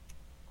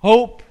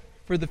Hope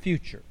for the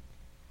future.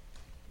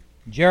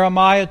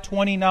 Jeremiah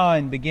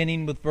 29,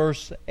 beginning with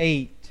verse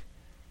 8.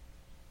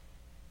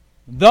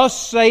 Thus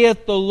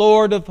saith the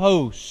Lord of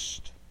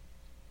hosts,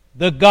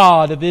 the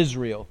God of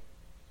Israel,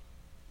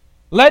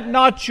 let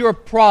not your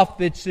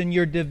prophets and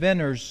your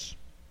diviners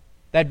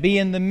that be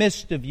in the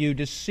midst of you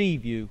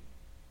deceive you,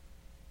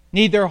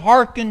 neither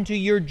hearken to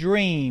your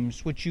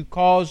dreams which you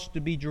cause to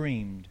be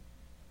dreamed.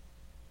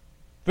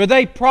 For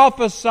they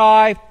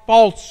prophesy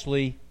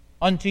falsely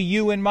unto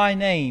you in my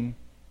name.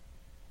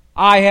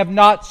 I have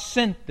not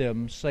sent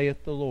them,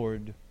 saith the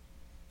Lord.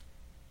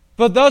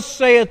 For thus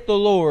saith the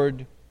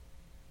Lord,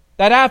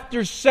 that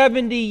after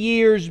 70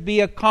 years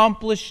be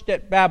accomplished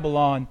at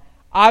Babylon,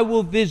 I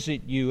will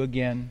visit you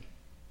again.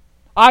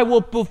 I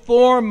will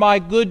perform my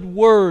good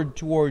word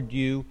toward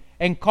you,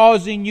 and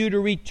causing you to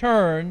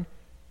return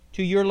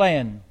to your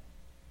land.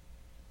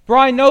 For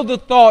I know the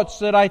thoughts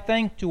that I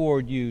think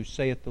toward you,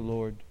 saith the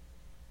Lord.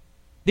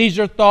 These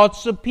are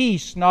thoughts of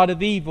peace, not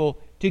of evil,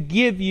 to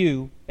give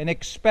you an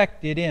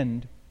expected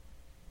end.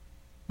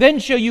 Then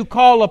shall you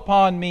call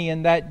upon me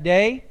in that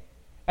day,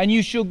 and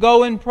you shall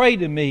go and pray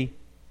to me,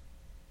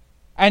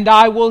 and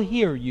I will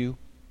hear you.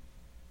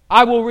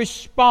 I will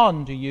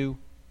respond to you.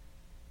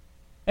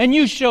 And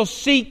you shall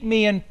seek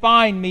me and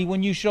find me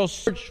when you shall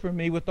search for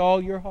me with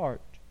all your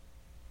heart.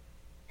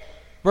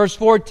 Verse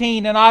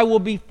 14, and I will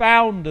be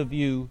found of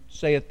you,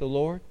 saith the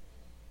Lord.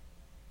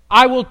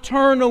 I will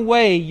turn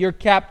away your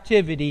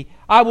captivity.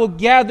 I will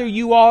gather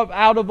you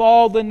out of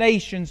all the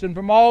nations and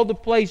from all the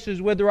places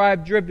whither I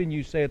have driven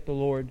you, saith the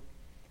Lord.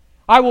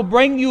 I will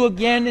bring you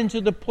again into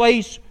the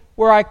place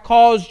where I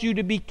caused you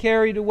to be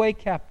carried away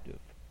captive.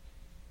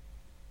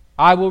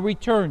 I will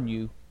return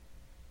you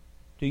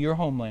to your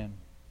homeland.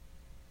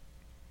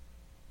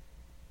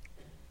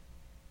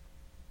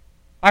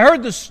 I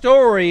heard the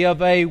story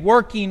of a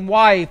working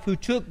wife who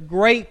took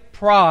great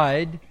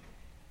pride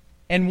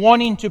in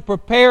wanting to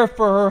prepare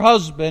for her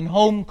husband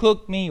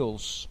home-cooked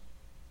meals.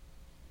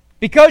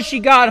 Because she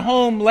got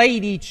home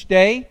late each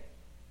day,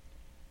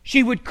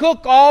 she would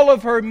cook all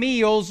of her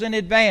meals in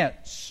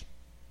advance,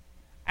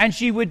 and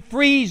she would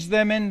freeze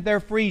them in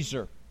their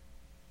freezer.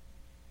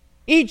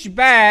 Each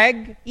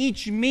bag,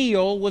 each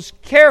meal was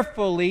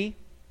carefully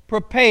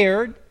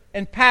prepared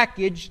and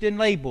packaged and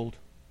labeled.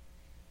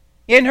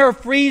 In her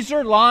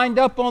freezer, lined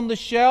up on the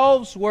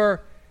shelves,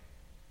 were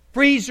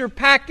freezer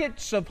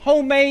packets of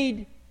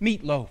homemade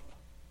meatloaf,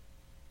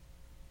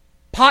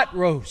 pot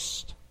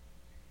roast,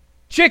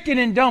 chicken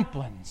and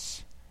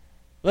dumplings,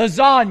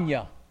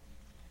 lasagna,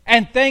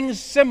 and things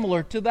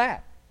similar to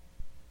that.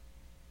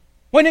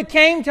 When it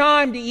came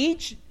time to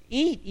eat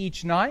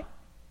each night,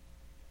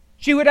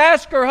 she would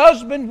ask her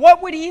husband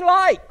what would he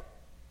like.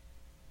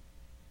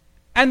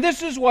 And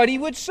this is what he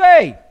would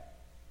say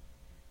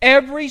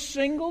every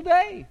single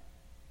day.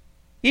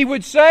 He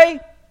would say,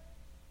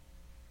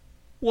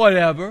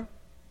 whatever.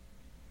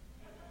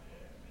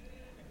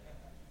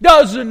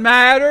 Doesn't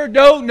matter,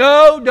 don't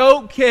know,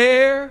 don't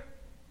care.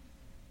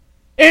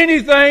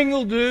 Anything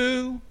will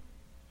do.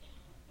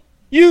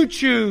 You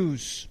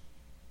choose.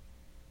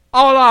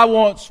 All I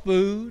want's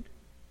food.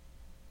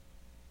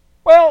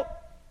 Well,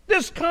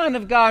 this kind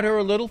of got her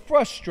a little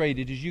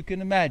frustrated, as you can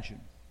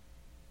imagine.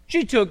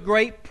 She took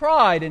great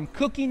pride in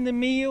cooking the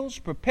meals,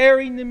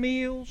 preparing the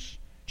meals.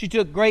 She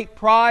took great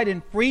pride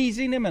in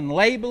freezing them and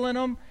labeling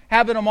them,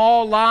 having them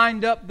all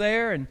lined up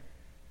there. And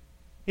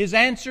his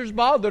answers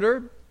bothered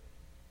her.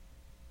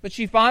 But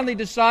she finally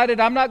decided,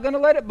 I'm not going to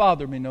let it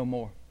bother me no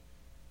more.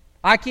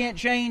 I can't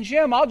change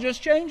him. I'll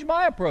just change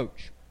my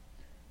approach.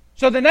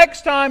 So the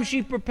next time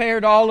she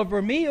prepared all of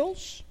her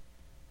meals,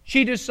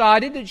 she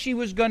decided that she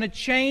was going to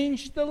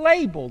change the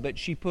label that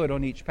she put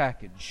on each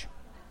package.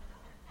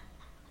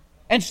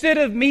 Instead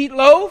of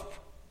meatloaf,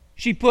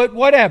 she put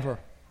whatever.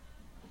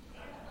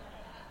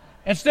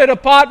 Instead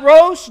of pot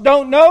roast,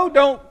 don't know,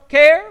 don't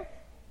care,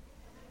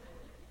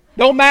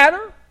 don't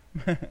matter.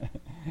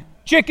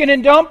 Chicken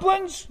and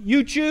dumplings,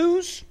 you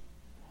choose.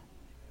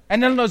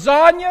 And then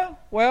lasagna,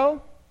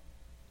 well,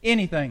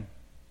 anything.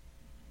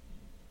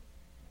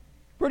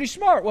 Pretty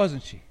smart,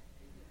 wasn't she?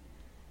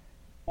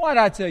 Why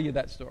did I tell you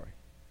that story?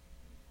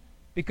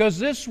 Because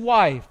this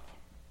wife,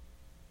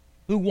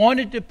 who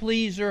wanted to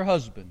please her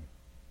husband,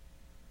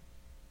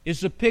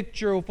 is a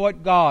picture of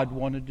what God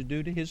wanted to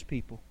do to His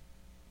people.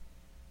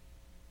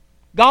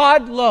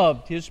 God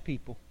loved His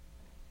people.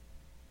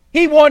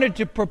 He wanted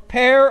to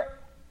prepare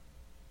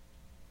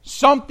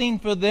something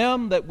for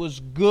them that was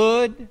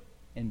good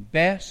and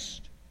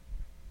best.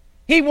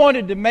 He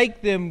wanted to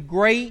make them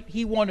great.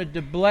 He wanted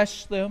to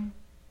bless them.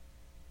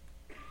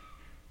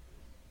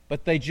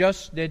 But they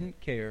just didn't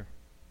care.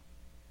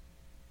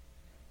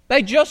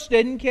 They just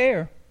didn't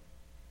care.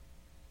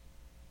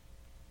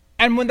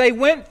 And when they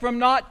went from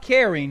not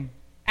caring,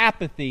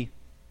 apathy,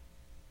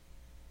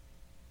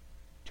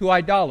 to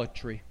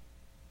idolatry,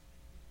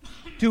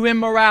 to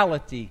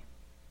immorality,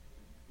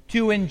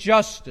 to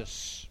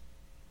injustice.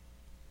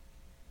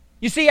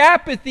 You see,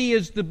 apathy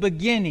is the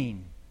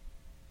beginning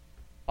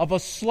of a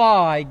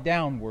slide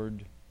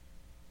downward.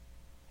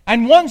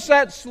 And once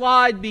that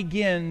slide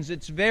begins,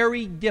 it's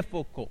very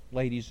difficult,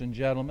 ladies and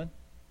gentlemen,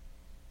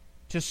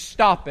 to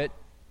stop it,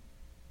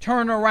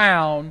 turn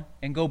around,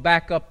 and go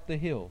back up the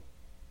hill.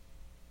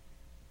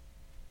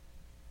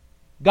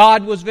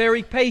 God was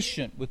very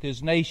patient with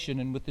His nation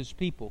and with His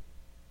people.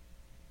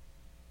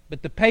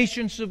 But the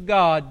patience of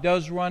God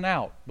does run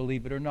out,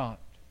 believe it or not.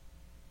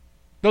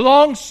 The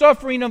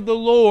long-suffering of the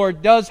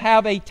Lord does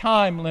have a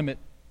time limit.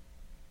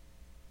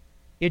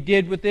 It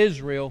did with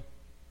Israel.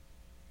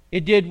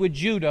 It did with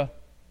Judah.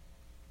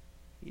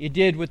 It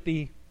did with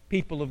the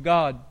people of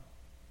God.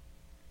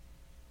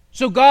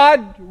 So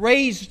God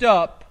raised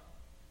up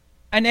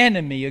an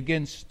enemy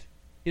against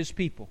His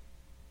people.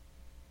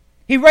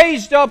 He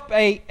raised up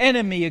an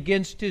enemy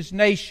against His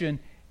nation.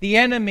 The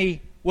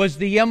enemy was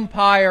the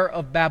empire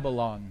of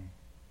Babylon.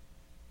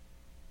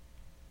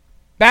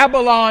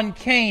 Babylon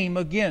came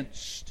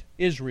against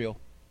Israel.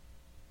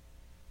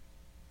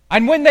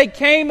 And when they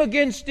came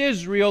against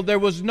Israel, there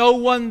was no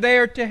one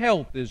there to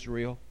help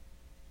Israel.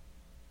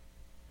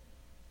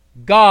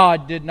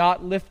 God did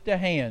not lift a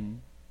hand.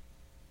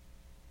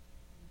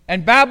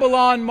 And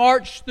Babylon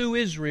marched through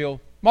Israel,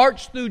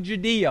 marched through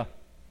Judea.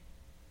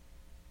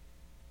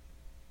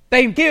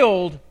 They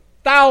killed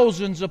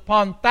thousands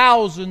upon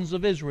thousands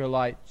of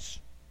Israelites.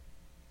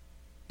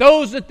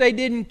 Those that they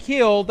didn't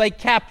kill, they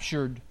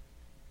captured.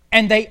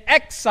 And they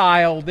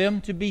exiled them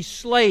to be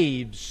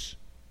slaves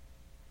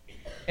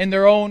in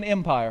their own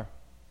empire.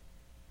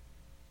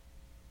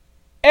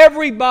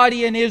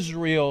 Everybody in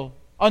Israel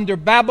under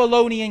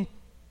Babylonian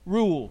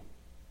rule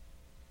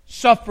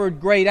suffered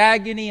great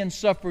agony and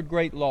suffered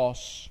great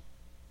loss.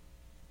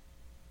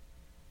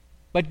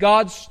 But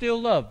God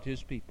still loved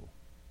His people.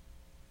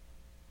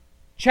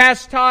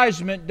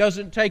 Chastisement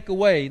doesn't take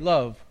away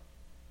love.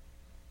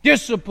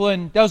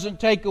 Discipline doesn't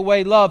take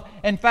away love.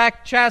 In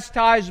fact,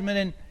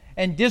 chastisement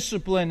and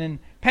discipline and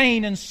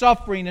pain and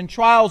suffering and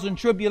trials and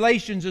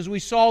tribulations, as we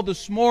saw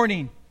this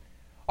morning,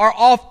 are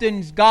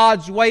often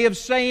God's way of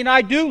saying,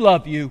 I do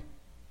love you.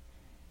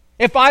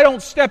 If I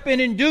don't step in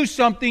and do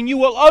something, you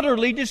will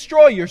utterly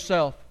destroy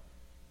yourself.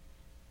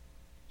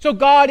 So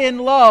God in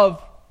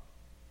love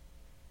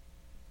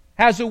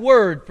has a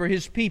word for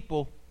His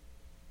people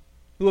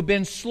who have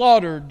been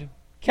slaughtered,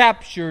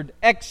 captured,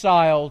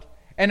 exiled,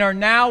 and are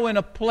now in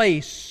a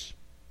place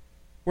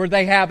where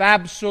they have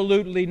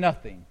absolutely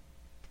nothing.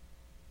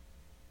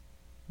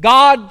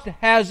 God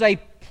has a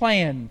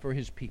plan for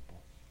His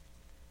people.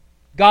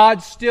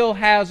 God still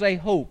has a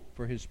hope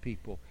for His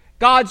people.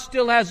 God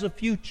still has a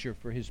future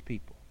for His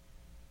people.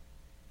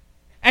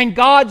 And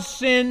God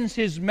sends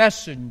His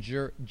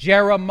messenger,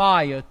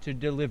 Jeremiah, to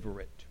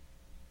deliver it.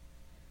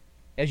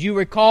 As you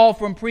recall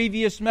from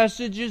previous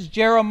messages,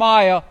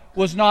 Jeremiah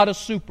was not a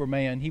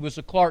Superman. He was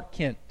a Clark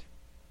Kent.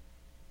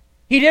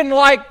 He didn't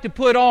like to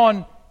put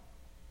on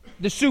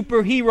the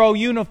superhero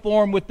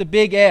uniform with the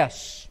big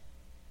S.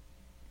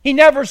 He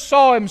never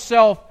saw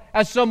himself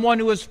as someone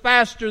who was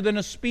faster than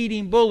a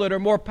speeding bullet or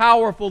more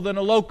powerful than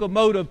a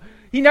locomotive.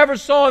 He never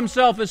saw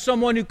himself as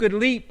someone who could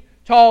leap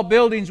tall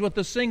buildings with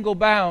a single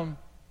bound.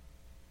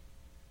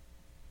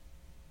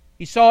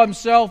 He saw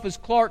himself as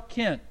Clark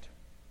Kent,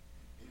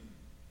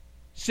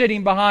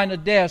 sitting behind a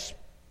desk,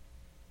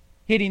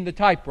 hitting the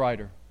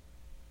typewriter.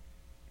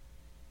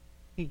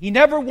 He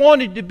never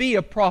wanted to be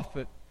a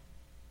prophet,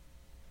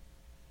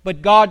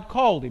 but God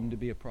called him to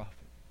be a prophet.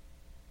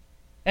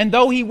 And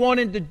though he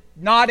wanted to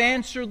not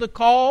answer the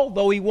call,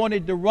 though he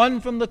wanted to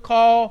run from the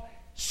call,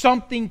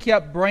 something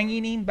kept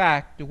bringing him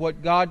back to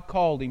what God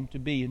called him to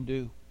be and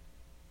do.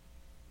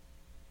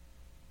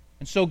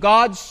 And so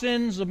God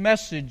sends a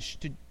message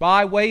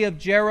by way of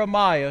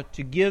Jeremiah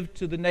to give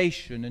to the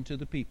nation and to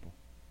the people.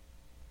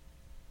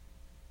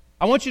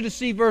 I want you to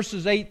see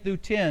verses 8 through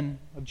 10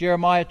 of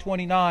Jeremiah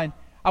 29.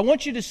 I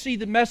want you to see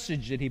the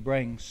message that he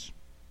brings.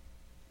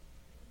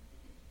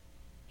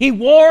 He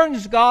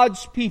warns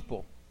God's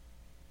people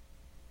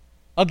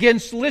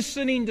against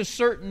listening to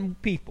certain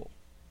people,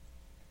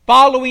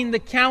 following the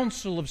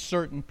counsel of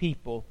certain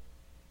people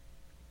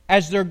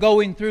as they're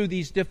going through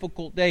these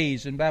difficult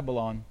days in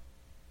Babylon.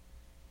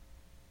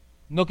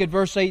 Look at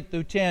verse 8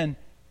 through 10.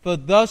 For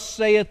thus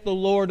saith the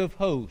Lord of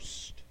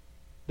hosts,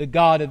 the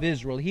God of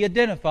Israel. He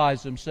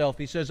identifies himself.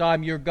 He says,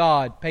 I'm your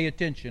God. Pay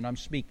attention. I'm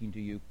speaking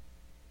to you.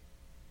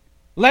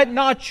 Let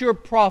not your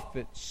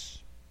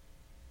prophets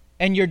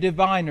and your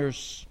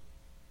diviners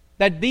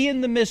that be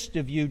in the midst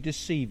of you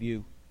deceive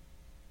you.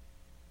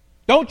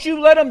 Don't you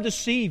let them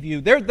deceive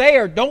you. They're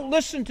there. Don't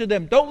listen to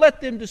them. Don't let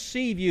them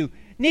deceive you.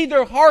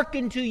 Neither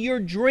hearken to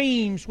your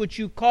dreams which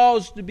you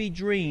cause to be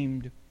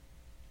dreamed.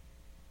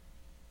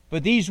 For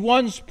these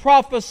ones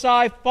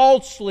prophesy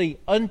falsely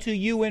unto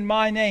you in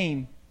my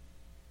name.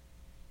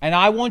 And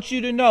I want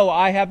you to know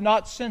I have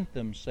not sent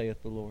them,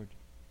 saith the Lord.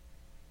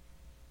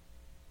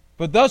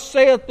 For thus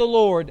saith the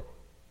Lord,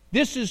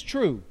 this is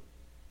true.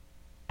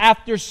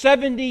 After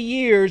 70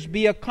 years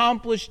be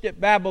accomplished at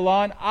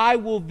Babylon, I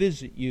will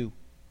visit you.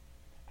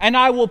 And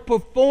I will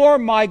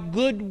perform my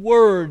good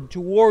word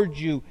toward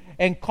you,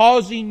 and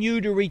causing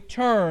you to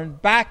return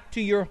back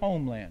to your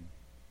homeland.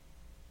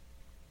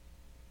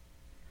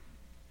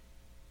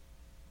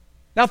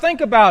 Now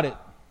think about it.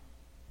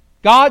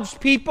 God's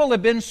people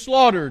have been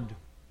slaughtered.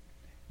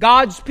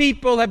 God's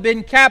people have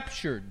been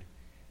captured.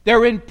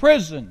 They're in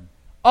prison.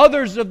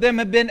 Others of them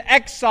have been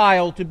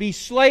exiled to be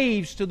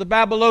slaves to the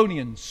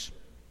Babylonians.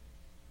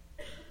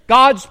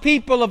 God's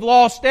people have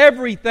lost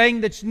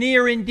everything that's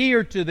near and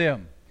dear to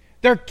them.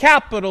 Their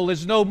capital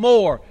is no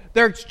more.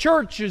 Their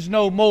church is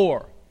no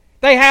more.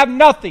 They have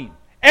nothing.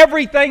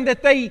 Everything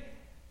that they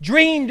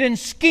dreamed and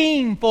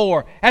schemed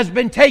for has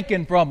been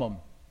taken from them.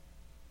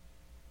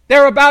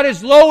 They're about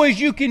as low as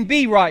you can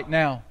be right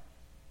now.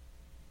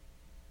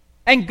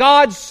 And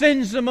God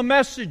sends them a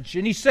message,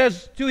 and He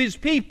says to His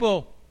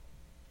people,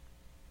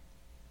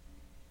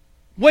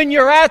 when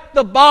you're at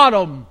the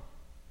bottom,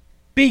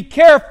 be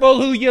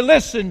careful who you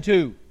listen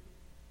to.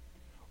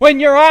 When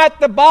you're at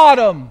the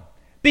bottom,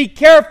 be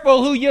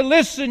careful who you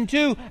listen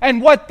to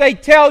and what they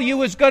tell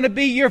you is going to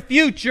be your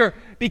future,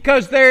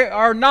 because they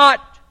are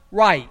not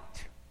right.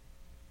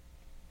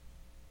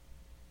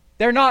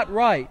 They're not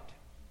right.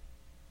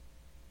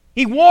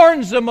 He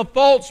warns them of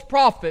false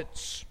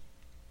prophets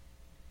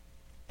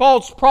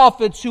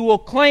who will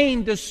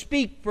claim to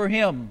speak for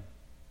Him.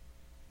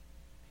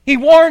 He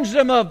warns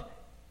them of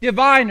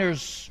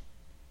diviners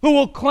who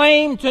will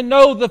claim to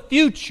know the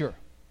future.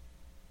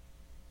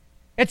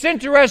 It's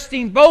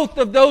interesting, both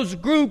of those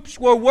groups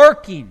were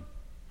working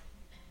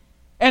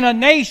in a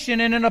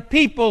nation and in a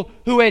people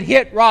who had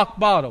hit rock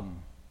bottom.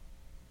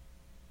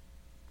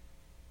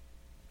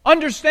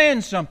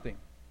 Understand something.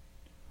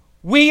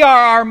 We are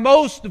our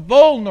most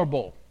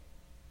vulnerable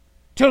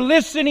to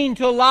listening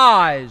to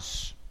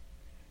lies,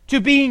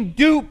 to being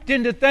duped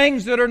into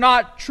things that are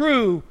not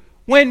true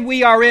when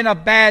we are in a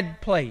bad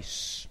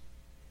place.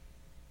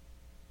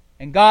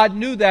 And God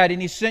knew that,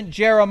 and He sent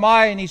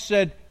Jeremiah and He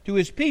said to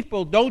His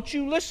people, don't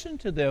you listen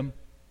to them.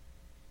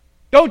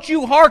 Don't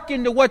you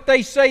hearken to what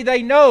they say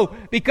they know,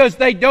 because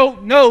they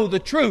don't know the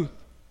truth.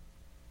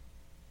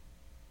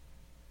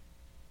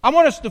 I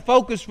want us to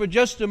focus for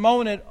just a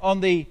moment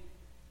on the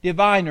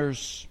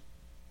diviners.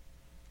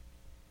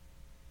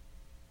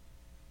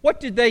 What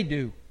did they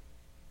do?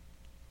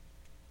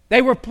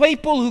 They were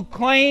people who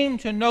claimed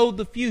to know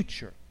the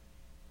future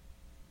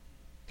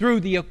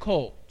through the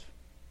occult.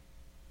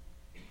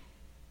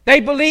 They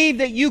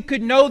believed that you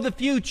could know the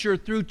future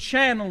through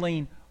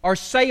channeling or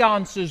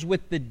seances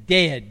with the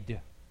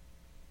dead.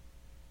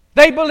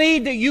 They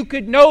believed that you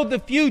could know the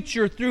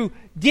future through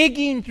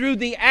digging through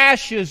the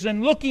ashes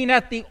and looking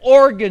at the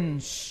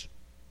organs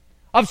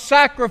of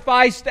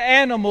sacrificed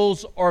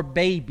animals or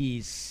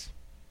babies.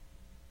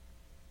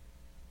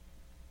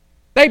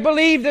 They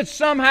believed that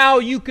somehow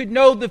you could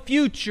know the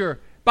future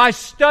by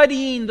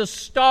studying the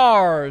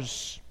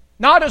stars.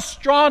 Not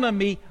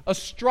astronomy,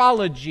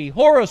 astrology,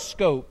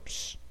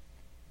 horoscopes.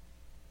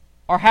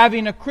 Or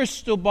having a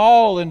crystal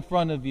ball in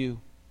front of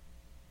you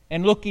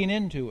and looking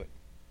into it.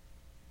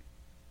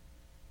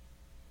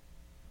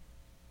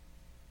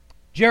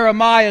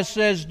 Jeremiah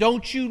says,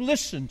 don't you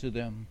listen to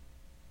them,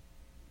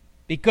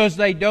 because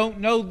they don't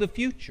know the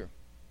future.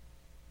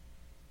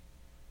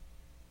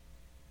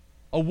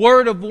 A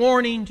word of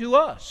warning to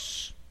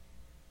us.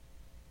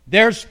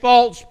 There's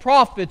false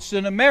prophets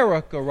in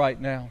America right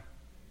now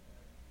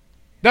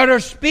that are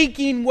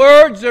speaking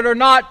words that are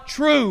not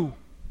true.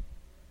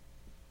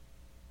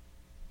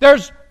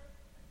 There's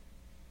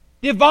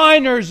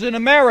diviners in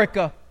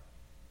America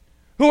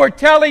who are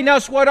telling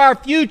us what our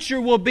future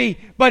will be,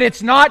 but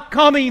it's not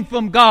coming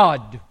from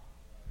God.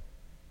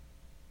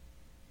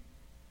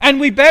 And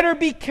we better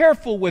be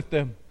careful with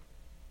them.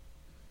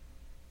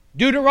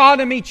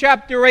 Deuteronomy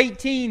chapter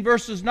 18,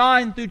 verses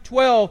 9 through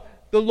 12,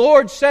 the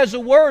Lord says a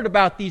word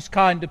about these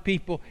kind of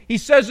people. He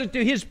says it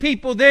to His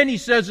people then, He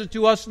says it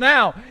to us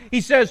now.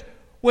 He says,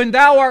 when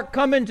thou art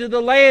come into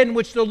the land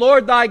which the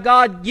Lord thy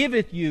God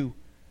giveth you,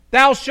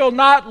 thou shalt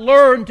not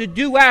learn to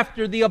do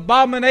after the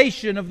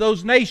abomination of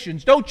those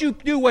nations. Don't you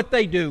do what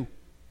they do.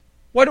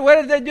 What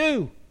do they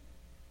do?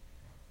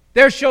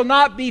 There shall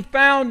not be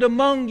found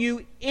among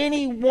you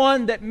any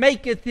one that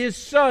maketh his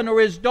son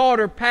or his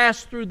daughter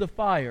pass through the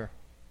fire,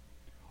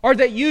 or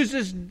that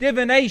uses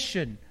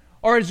divination,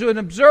 or is an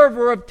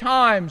observer of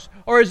times,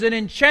 or is an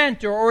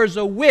enchanter, or is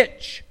a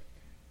witch,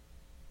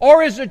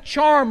 or is a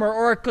charmer,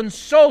 or a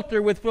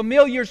consulter with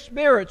familiar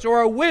spirits,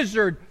 or a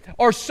wizard,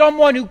 or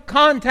someone who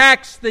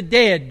contacts the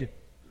dead.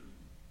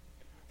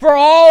 For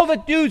all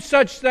that do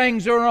such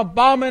things are an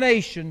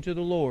abomination to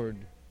the Lord.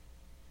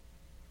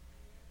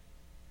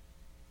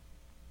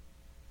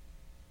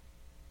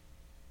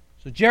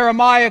 So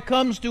Jeremiah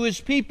comes to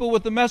his people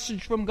with a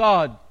message from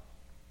God.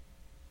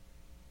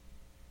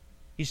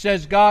 He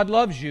says, God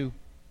loves you.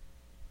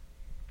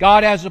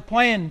 God has a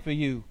plan for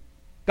you.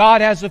 God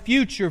has a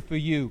future for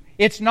you.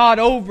 It's not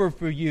over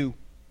for you.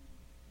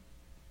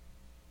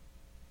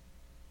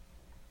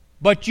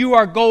 But you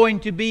are going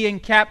to be in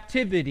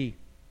captivity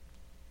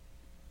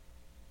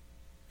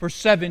for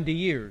 70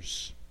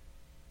 years.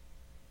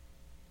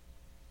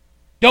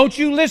 Don't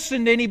you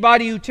listen to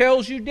anybody who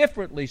tells you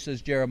differently,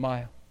 says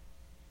Jeremiah.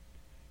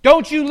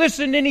 Don't you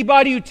listen to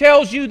anybody who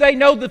tells you they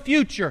know the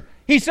future.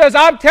 He says,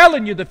 I'm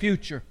telling you the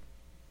future.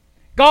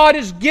 God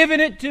has given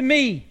it to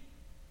me.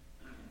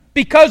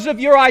 Because of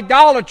your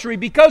idolatry,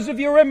 because of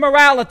your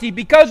immorality,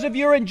 because of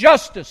your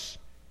injustice,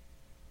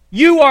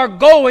 you are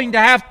going to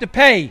have to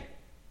pay.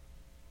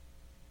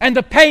 And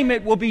the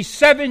payment will be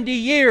 70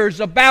 years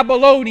of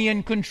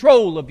Babylonian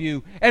control of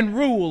you and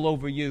rule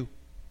over you.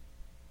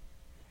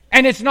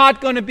 And it's not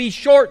going to be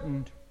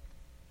shortened.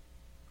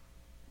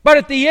 But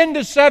at the end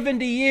of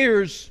 70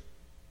 years,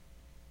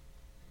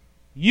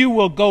 you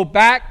will go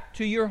back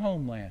to your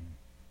homeland.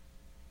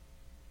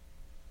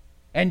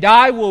 And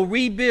I will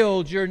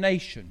rebuild your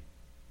nation.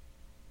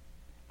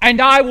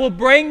 And I will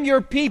bring your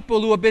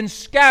people who have been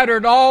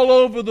scattered all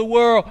over the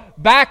world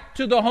back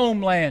to the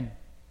homeland.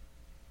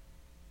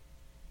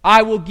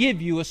 I will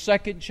give you a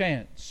second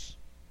chance.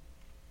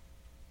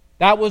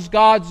 That was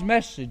God's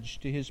message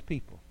to His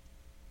people.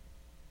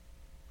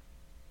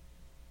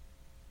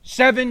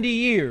 70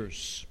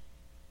 years,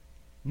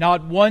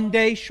 not one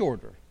day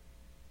shorter.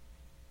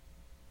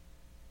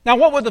 Now,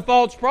 what were the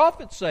false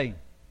prophets saying?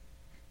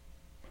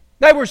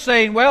 They were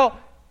saying, well,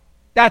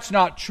 that's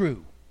not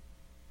true.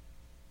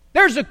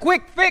 There's a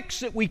quick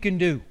fix that we can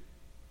do.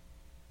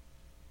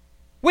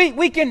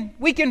 We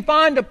can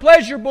find a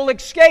pleasurable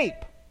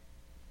escape.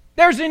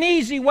 There's an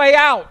easy way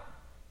out.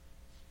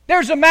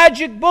 There's a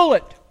magic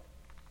bullet.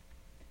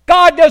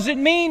 God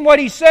doesn't mean what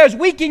He says.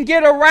 We can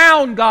get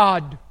around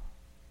God.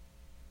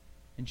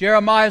 And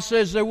Jeremiah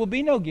says there will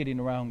be no getting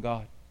around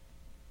God.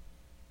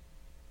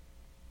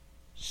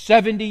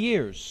 70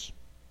 years.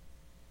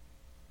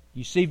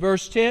 You see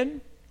verse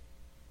 10?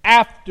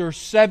 After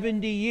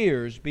 70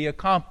 years be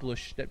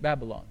accomplished at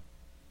Babylon,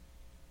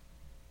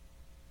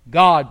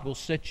 God will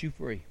set you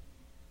free.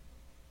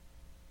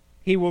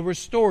 He will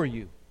restore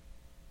you.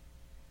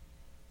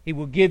 He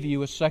will give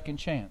you a second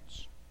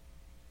chance.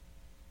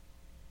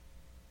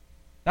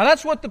 Now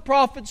that's what the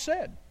prophet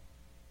said.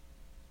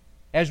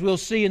 As we'll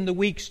see in the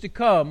weeks to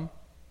come,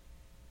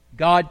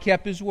 God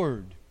kept His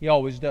word. He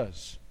always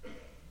does.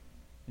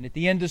 And at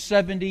the end of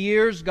 70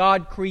 years,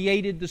 God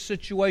created the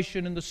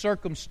situation and the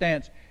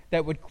circumstance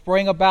that would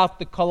bring about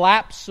the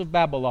collapse of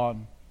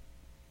Babylon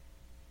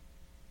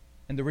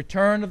and the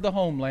return of the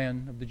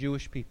homeland of the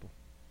Jewish people.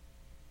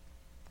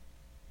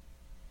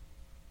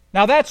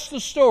 Now that's the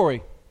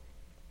story.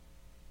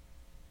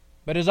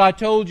 But as I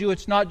told you,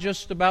 it's not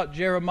just about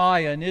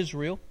Jeremiah and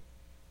Israel.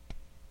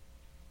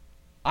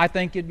 I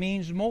think it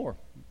means more.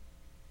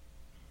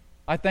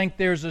 I think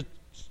there's a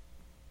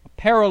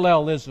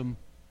parallelism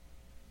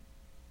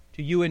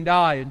to you and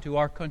I and to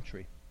our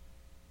country.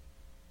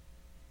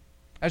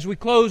 As we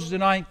close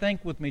tonight,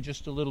 think with me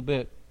just a little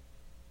bit.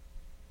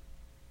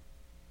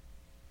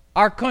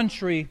 Our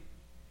country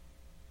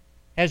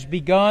has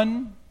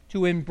begun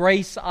to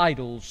embrace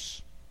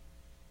idols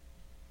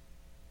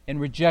and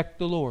reject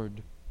the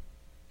Lord.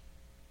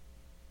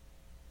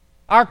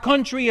 Our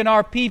country and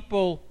our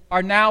people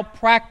are now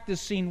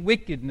practicing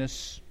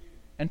wickedness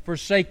and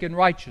forsaken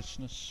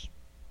righteousness.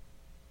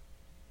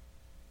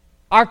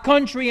 Our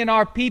country and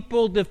our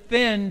people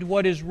defend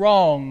what is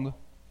wrong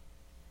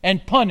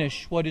and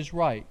punish what is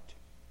right.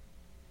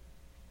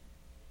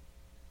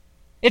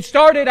 It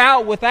started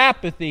out with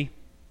apathy.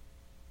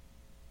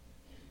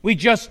 We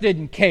just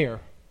didn't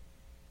care.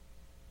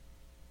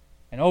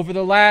 And over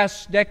the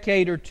last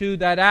decade or two,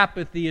 that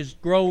apathy has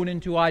grown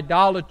into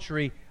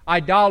idolatry.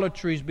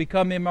 Idolatry has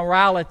become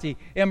immorality.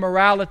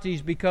 Immorality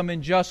has become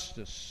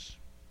injustice.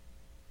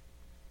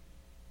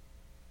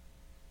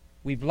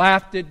 We've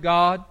laughed at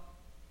God.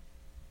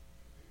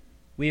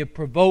 We have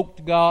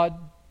provoked God.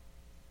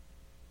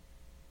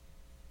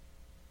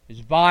 As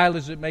vile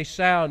as it may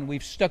sound,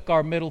 we've stuck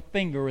our middle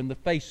finger in the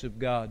face of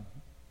God.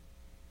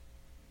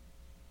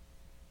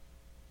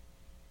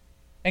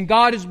 And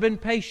God has been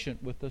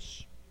patient with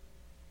us.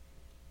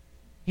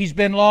 He's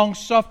been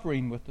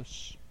long-suffering with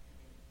us.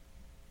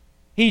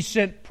 He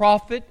sent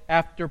prophet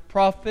after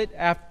prophet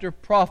after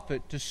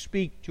prophet to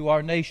speak to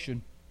our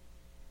nation.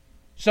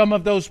 Some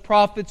of those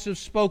prophets have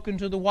spoken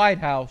to the White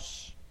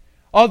House.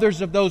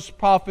 Others of those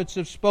prophets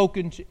have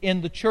spoken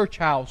in the church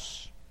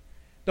house.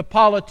 The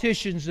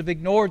politicians have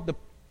ignored the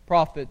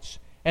prophets,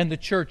 and the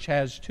church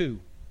has too.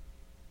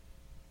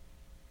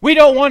 We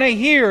don't want to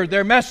hear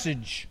their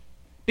message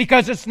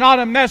because it's not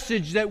a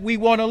message that we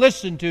want to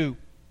listen to.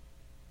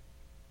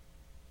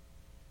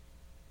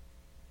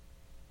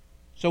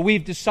 So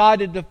we've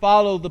decided to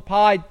follow the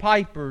Pied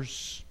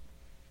Pipers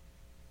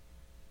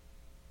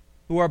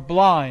who are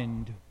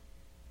blind,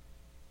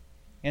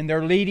 and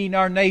they're leading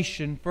our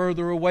nation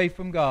further away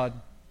from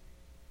God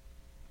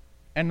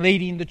and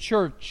leading the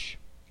church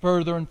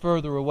further and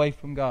further away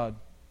from God.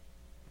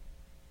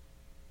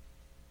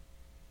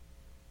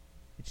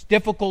 It's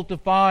difficult to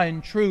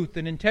find truth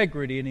and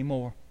integrity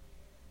anymore,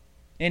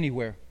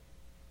 anywhere.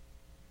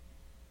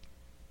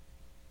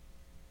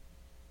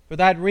 For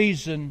that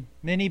reason,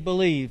 many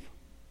believe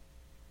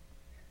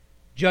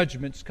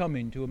judgment's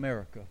coming to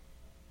America.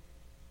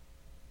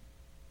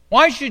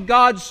 Why should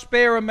God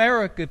spare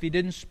America if He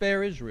didn't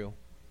spare Israel?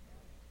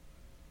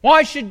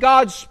 Why should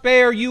God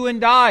spare you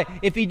and I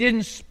if He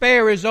didn't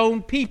spare His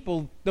own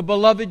people, the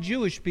beloved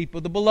Jewish people,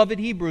 the beloved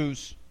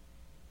Hebrews?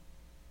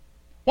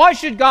 Why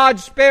should God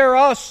spare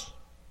us?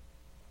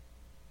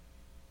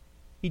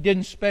 He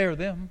didn't spare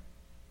them.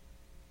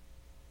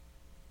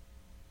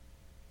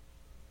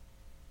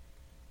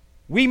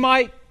 We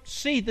might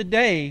see the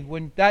day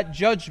when that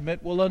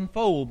judgment will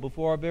unfold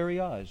before our very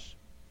eyes.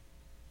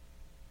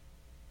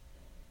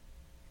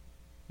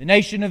 The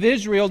nation of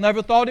Israel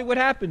never thought it would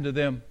happen to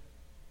them.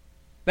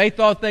 They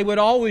thought they would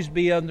always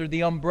be under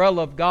the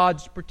umbrella of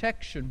God's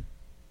protection.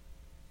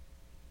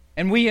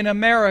 And we in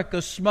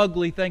America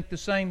smugly think the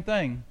same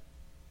thing.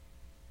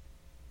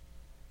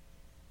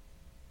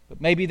 But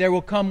maybe there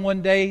will come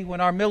one day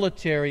when our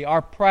military,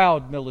 our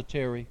proud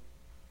military,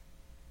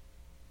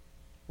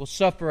 will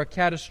suffer a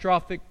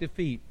catastrophic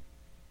defeat.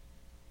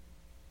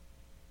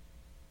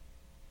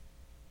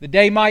 The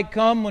day might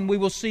come when we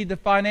will see the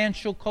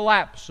financial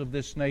collapse of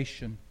this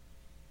nation.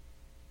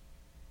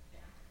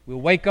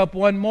 We'll wake up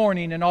one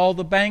morning and all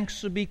the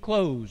banks will be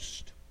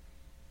closed,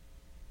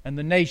 and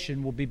the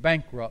nation will be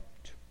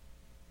bankrupt.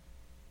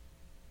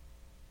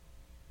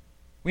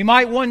 We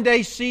might one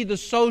day see the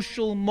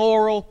social,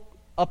 moral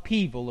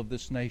upheaval of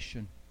this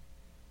nation,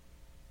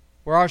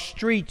 where our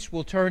streets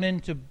will turn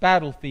into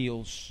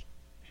battlefields,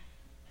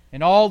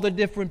 and all the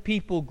different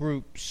people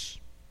groups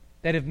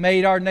that have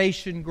made our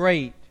nation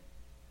great,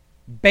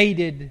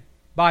 baited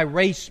by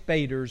race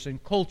baiters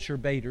and culture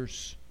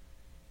baiters,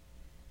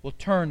 will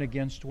turn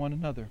against one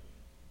another.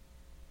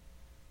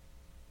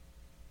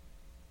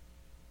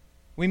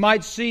 We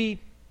might see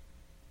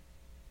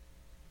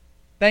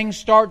things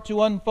start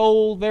to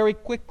unfold very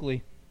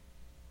quickly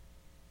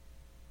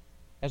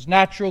as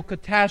natural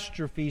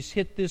catastrophes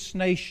hit this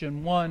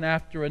nation one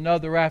after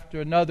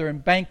another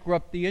and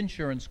bankrupt the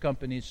insurance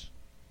companies.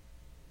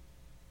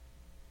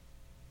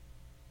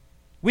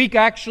 We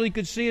actually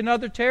could see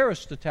another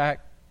terrorist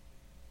attack.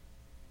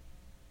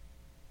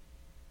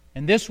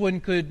 And this one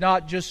could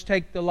not just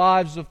take the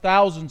lives of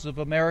thousands of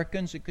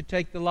Americans, it could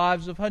take the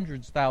lives of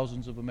hundreds,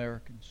 thousands of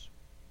Americans.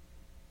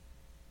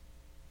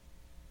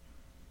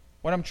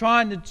 What I'm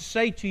trying to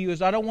say to you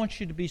is I don't want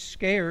you to be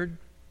scared.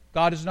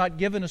 God has not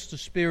given us the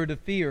spirit of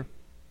fear.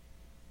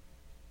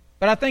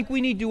 But I think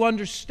we need to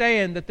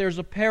understand that there's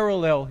a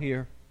parallel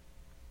here.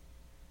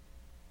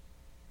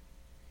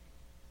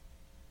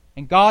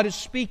 And God is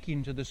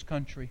speaking to this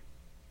country.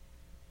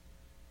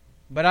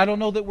 But I don't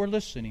know that we're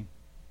listening.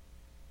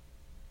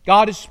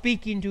 God is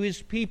speaking to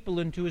His people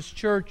and to His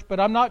church, but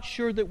I'm not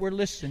sure that we're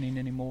listening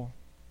anymore.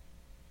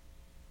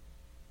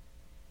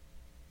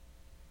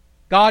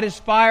 God has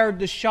fired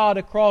the shot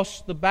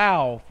across the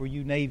bow for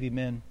you Navy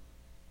men.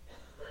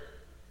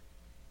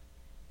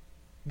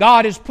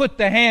 God has put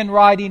the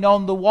handwriting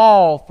on the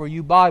wall for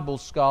you Bible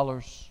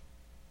scholars.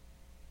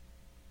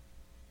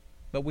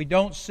 But we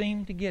don't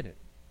seem to get it.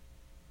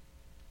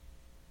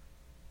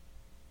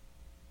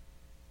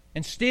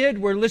 Instead,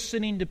 we're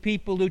listening to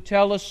people who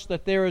tell us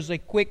that there is a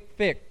quick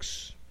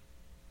fix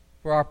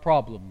for our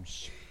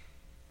problems.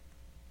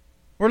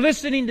 We're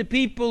listening to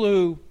people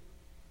who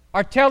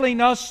are telling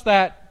us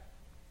that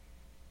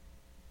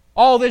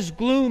all this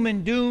gloom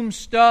and doom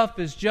stuff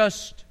is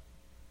just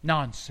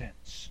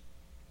nonsense.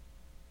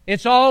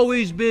 It's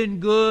always been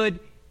good.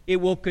 It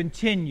will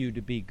continue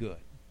to be good.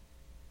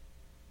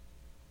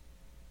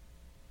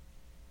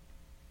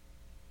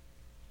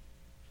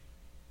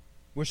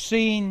 We're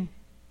seeing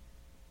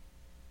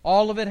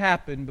all of it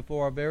happen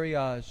before our very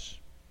eyes.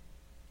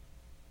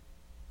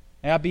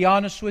 And I'll be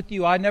honest with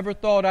you, I never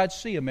thought I'd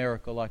see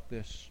America like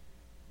this.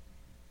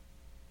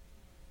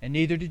 And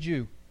neither did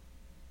you.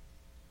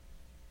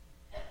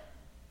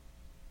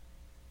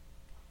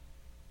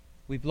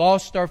 We've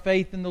lost our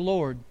faith in the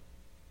Lord.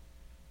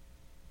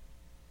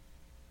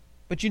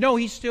 But you know,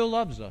 He still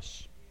loves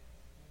us.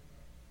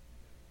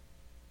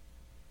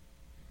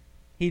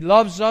 He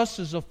loves us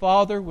as a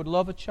father would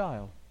love a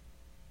child.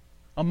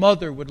 A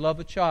mother would love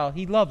a child.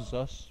 He loves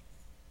us.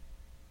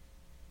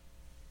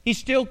 He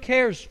still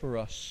cares for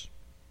us.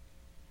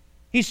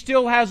 He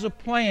still has a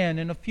plan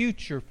and a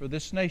future for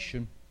this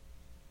nation.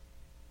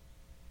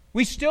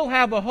 We still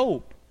have a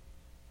hope.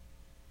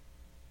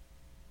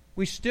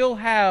 We still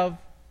have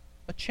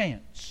a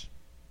chance.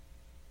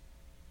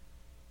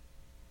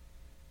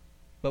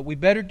 But we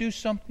better do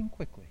something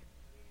quickly.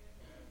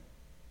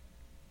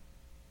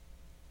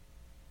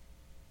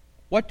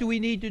 What do we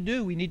need to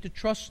do? We need to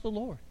trust the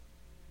Lord.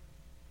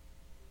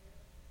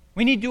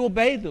 We need to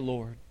obey the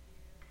Lord.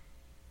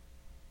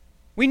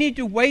 We need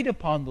to wait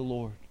upon the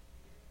Lord.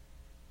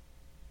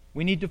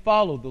 We need to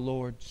follow the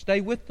Lord.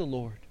 Stay with the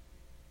Lord.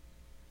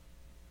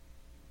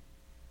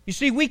 You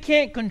see, we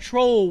can't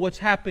control what's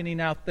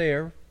happening out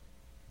there,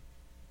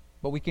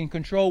 but we can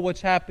control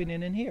what's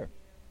happening in here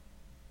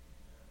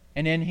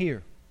and in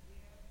here.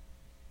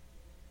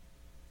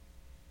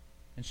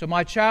 And so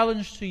my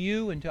challenge to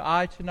you and to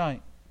I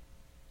tonight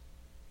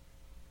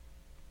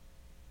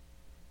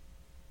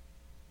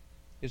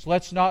is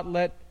let's not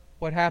let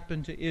what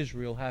happened to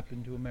Israel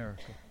happen to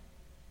America.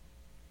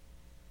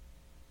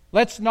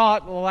 Let's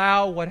not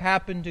allow what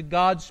happened to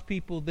God's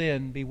people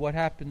then be what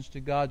happens to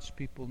God's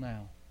people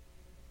now.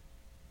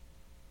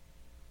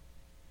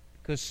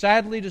 Because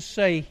sadly to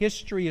say,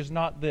 history is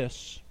not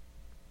this.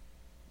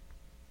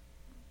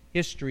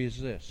 History is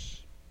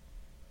this.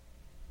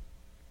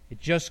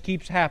 It just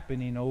keeps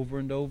happening over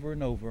and over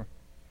and over.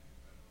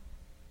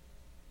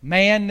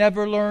 Man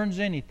never learns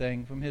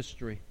anything from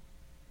history.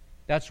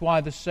 That's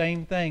why the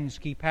same things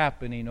keep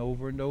happening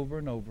over and over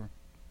and over.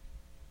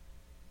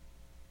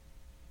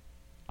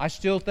 I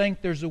still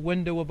think there's a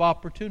window of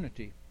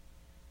opportunity.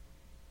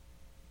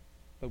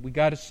 But we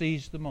got to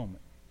seize the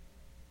moment.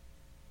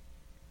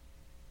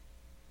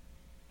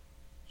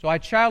 So I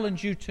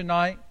challenge you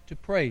tonight to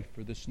pray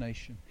for this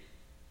nation.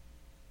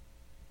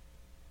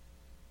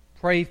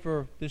 Pray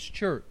for this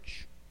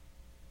church.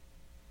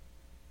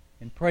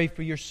 And pray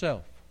for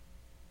yourself.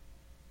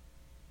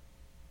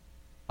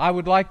 I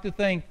would like to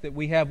think that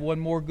we have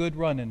one more good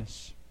run in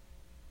us.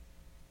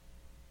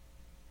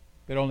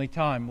 But only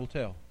time will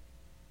tell.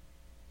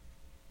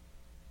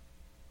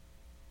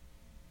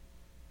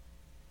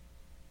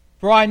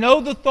 For I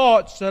know the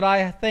thoughts that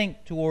I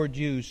think toward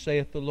you,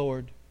 saith the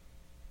Lord.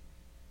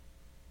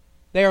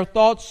 They are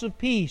thoughts of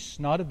peace,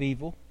 not of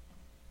evil,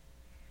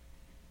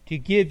 to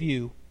give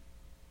you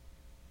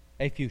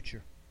a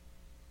future.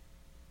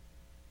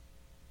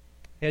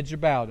 Heads are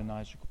bowed and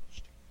eyes are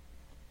closed.